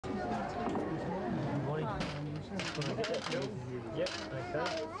Yep,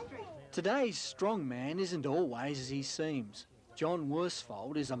 okay. Today's strongman isn't always as he seems. John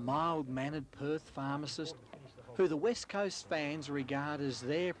Worsfold is a mild-mannered Perth pharmacist who the West Coast fans regard as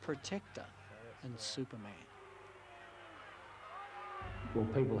their protector and Superman. Well,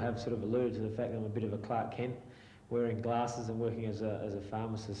 people have sort of alluded to the fact that I'm a bit of a Clark Kent, wearing glasses and working as a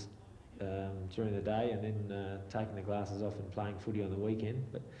pharmacist during the day, and then taking the glasses off and playing footy on the weekend.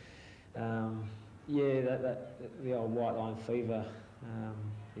 But yeah, the old white line fever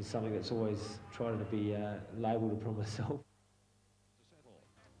is something that's always tried to be labelled upon myself.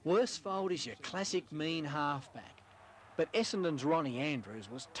 Worsfold is your classic mean halfback, but Essendon's Ronnie Andrews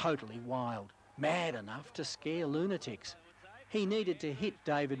was totally wild, mad enough to scare lunatics. He needed to hit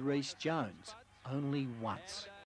David Rhys-Jones only once.